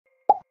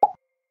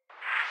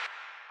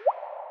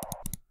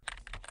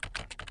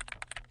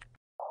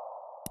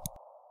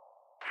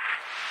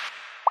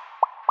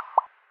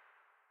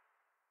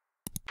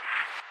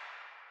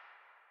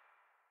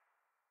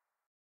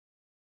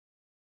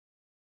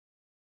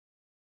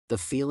The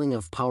feeling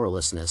of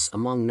powerlessness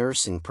among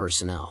nursing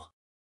personnel.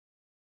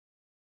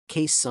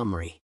 Case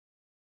summary.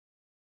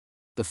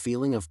 The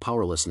feeling of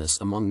powerlessness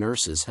among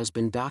nurses has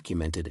been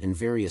documented in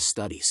various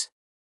studies.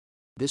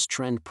 This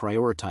trend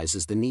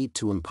prioritizes the need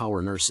to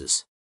empower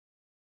nurses.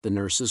 The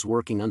nurses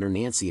working under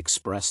Nancy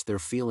expressed their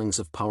feelings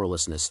of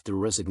powerlessness through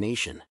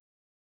resignation.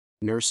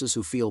 Nurses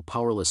who feel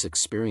powerless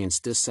experience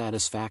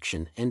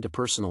dissatisfaction and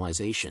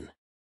depersonalization.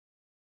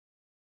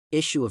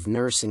 Issue of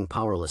nursing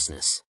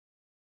powerlessness.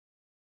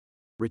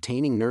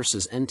 Retaining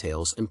nurses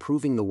entails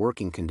improving the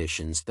working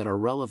conditions that are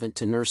relevant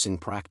to nursing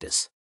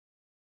practice.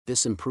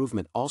 This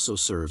improvement also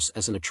serves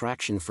as an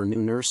attraction for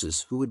new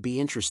nurses who would be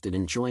interested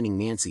in joining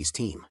Nancy's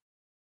team.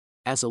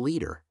 As a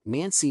leader,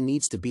 Nancy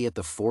needs to be at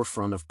the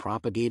forefront of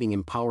propagating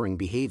empowering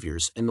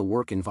behaviors in the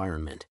work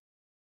environment.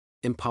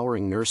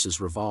 Empowering nurses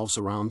revolves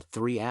around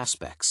three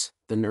aspects: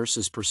 the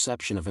nurse's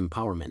perception of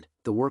empowerment,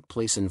 the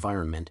workplace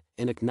environment,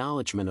 and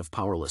acknowledgement of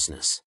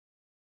powerlessness.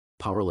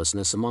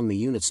 Powerlessness among the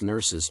unit's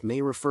nurses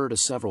may refer to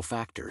several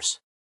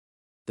factors.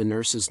 The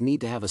nurses need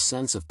to have a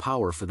sense of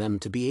power for them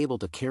to be able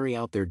to carry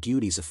out their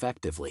duties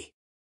effectively.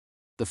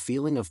 The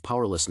feeling of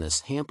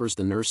powerlessness hampers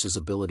the nurse's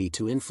ability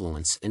to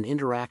influence and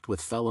interact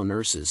with fellow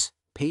nurses,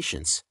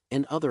 patients,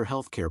 and other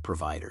healthcare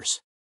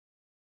providers.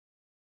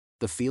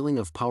 The feeling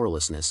of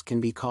powerlessness can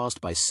be caused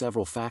by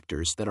several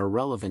factors that are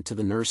relevant to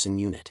the nursing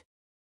unit.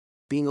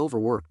 Being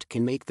overworked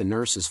can make the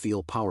nurses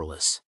feel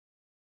powerless.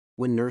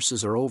 When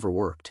nurses are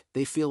overworked,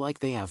 they feel like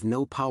they have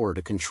no power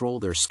to control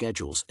their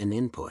schedules and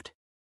input.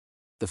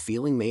 The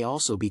feeling may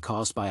also be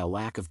caused by a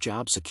lack of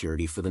job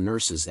security for the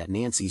nurses at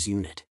Nancy's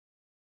unit.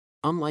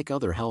 Unlike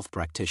other health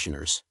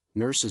practitioners,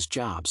 nurses'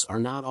 jobs are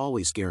not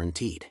always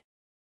guaranteed.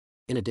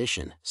 In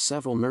addition,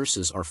 several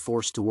nurses are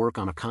forced to work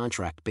on a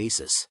contract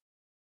basis.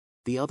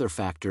 The other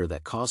factor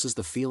that causes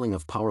the feeling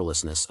of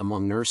powerlessness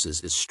among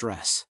nurses is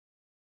stress.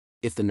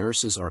 If the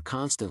nurses are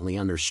constantly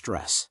under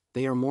stress,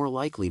 they are more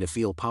likely to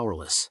feel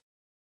powerless.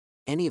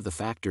 Any of the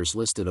factors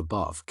listed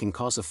above can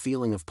cause a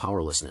feeling of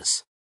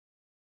powerlessness.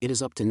 It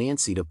is up to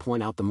Nancy to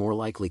point out the more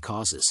likely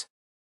causes.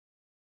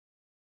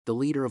 The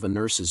leader of a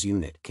nurses'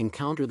 unit can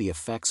counter the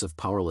effects of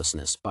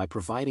powerlessness by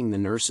providing the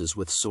nurses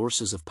with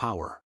sources of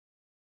power.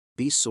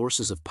 These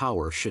sources of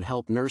power should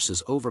help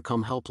nurses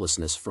overcome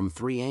helplessness from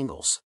three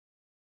angles.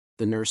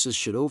 The nurses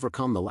should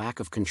overcome the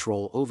lack of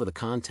control over the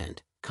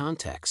content,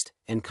 context,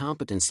 and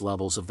competence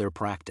levels of their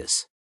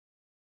practice.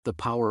 The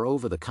power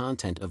over the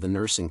content of the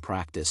nursing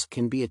practice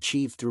can be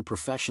achieved through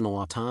professional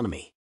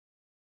autonomy.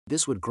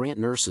 This would grant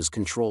nurses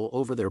control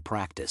over their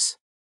practice.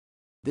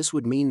 This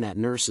would mean that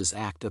nurses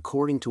act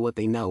according to what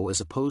they know as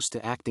opposed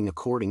to acting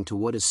according to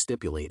what is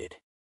stipulated.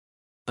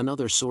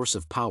 Another source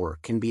of power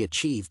can be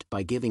achieved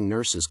by giving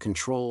nurses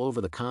control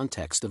over the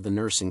context of the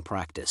nursing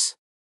practice.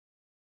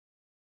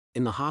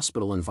 In the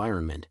hospital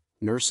environment,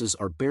 nurses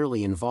are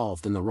barely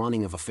involved in the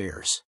running of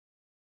affairs.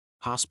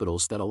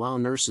 Hospitals that allow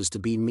nurses to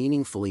be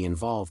meaningfully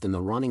involved in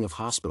the running of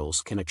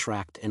hospitals can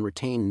attract and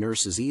retain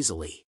nurses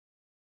easily.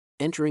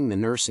 Entering the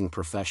nursing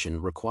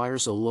profession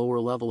requires a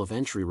lower level of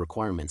entry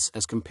requirements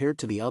as compared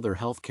to the other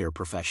healthcare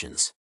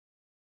professions.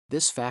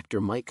 This factor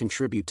might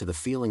contribute to the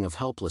feeling of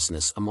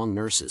helplessness among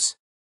nurses.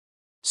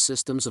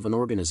 Systems of an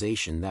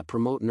organization that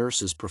promote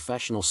nurses'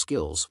 professional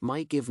skills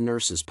might give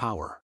nurses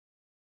power.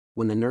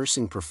 When the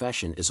nursing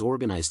profession is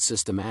organized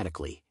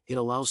systematically, it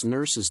allows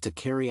nurses to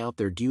carry out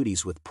their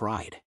duties with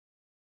pride.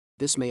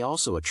 This may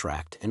also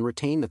attract and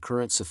retain the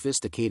current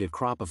sophisticated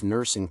crop of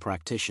nursing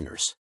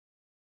practitioners.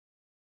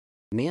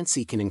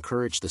 Nancy can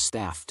encourage the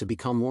staff to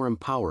become more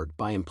empowered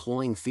by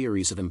employing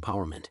theories of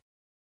empowerment.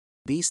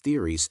 These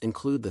theories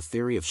include the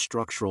theory of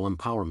structural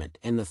empowerment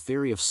and the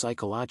theory of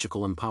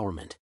psychological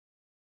empowerment.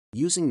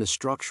 Using the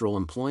structural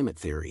employment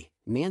theory,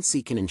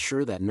 Nancy can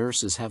ensure that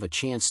nurses have a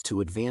chance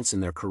to advance in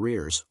their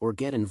careers or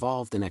get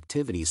involved in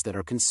activities that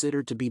are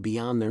considered to be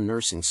beyond their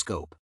nursing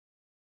scope.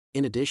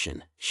 In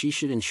addition, she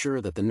should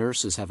ensure that the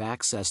nurses have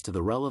access to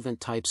the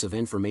relevant types of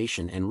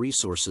information and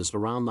resources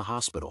around the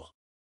hospital.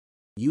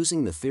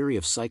 Using the theory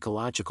of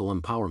psychological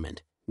empowerment,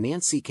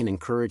 Nancy can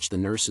encourage the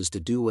nurses to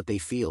do what they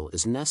feel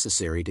is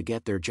necessary to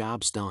get their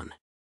jobs done.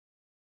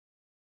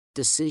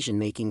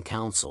 Decision-making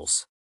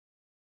councils.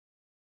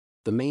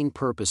 The main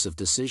purpose of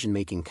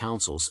decision-making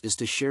councils is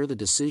to share the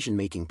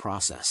decision-making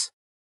process.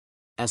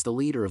 As the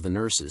leader of the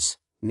nurses,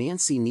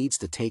 Nancy needs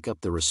to take up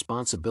the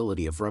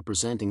responsibility of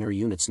representing her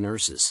unit's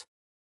nurses.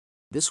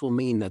 This will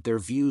mean that their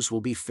views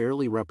will be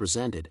fairly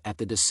represented at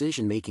the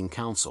decision-making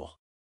council.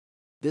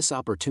 This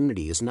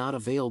opportunity is not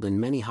availed in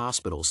many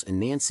hospitals, and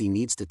Nancy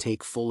needs to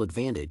take full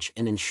advantage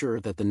and ensure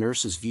that the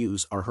nurses'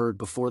 views are heard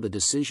before the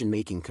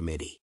decision-making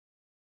committee.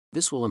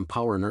 This will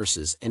empower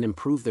nurses and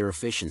improve their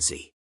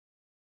efficiency.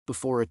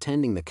 Before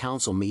attending the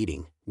council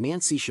meeting,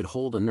 Nancy should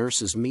hold a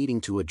nurses' meeting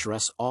to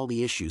address all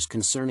the issues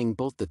concerning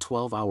both the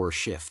 12-hour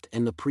shift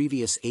and the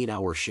previous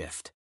 8-hour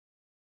shift.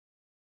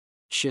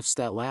 Shifts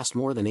that last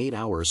more than 8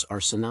 hours are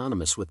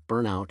synonymous with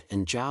burnout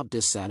and job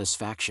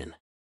dissatisfaction.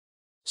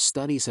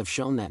 Studies have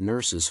shown that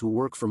nurses who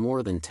work for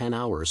more than 10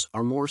 hours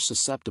are more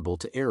susceptible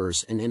to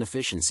errors and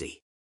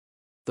inefficiency.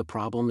 The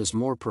problem is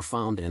more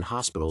profound in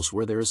hospitals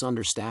where there is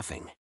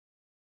understaffing.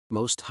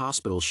 Most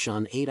hospitals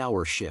shun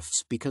 8-hour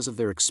shifts because of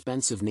their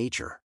expensive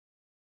nature.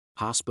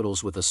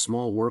 Hospitals with a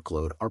small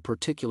workload are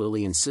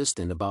particularly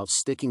insistent about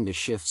sticking to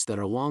shifts that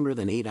are longer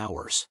than 8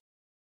 hours.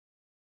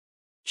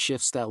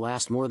 Shifts that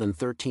last more than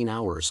 13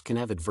 hours can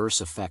have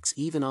adverse effects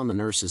even on the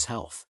nurse's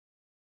health.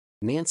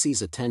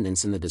 Nancy's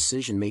attendance in the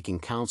decision-making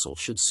council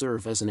should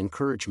serve as an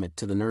encouragement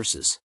to the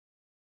nurses.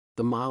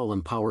 The model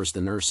empowers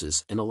the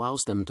nurses and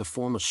allows them to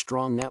form a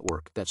strong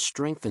network that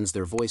strengthens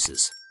their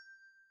voices.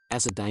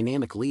 As a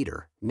dynamic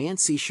leader,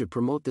 Nancy should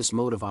promote this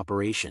mode of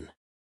operation.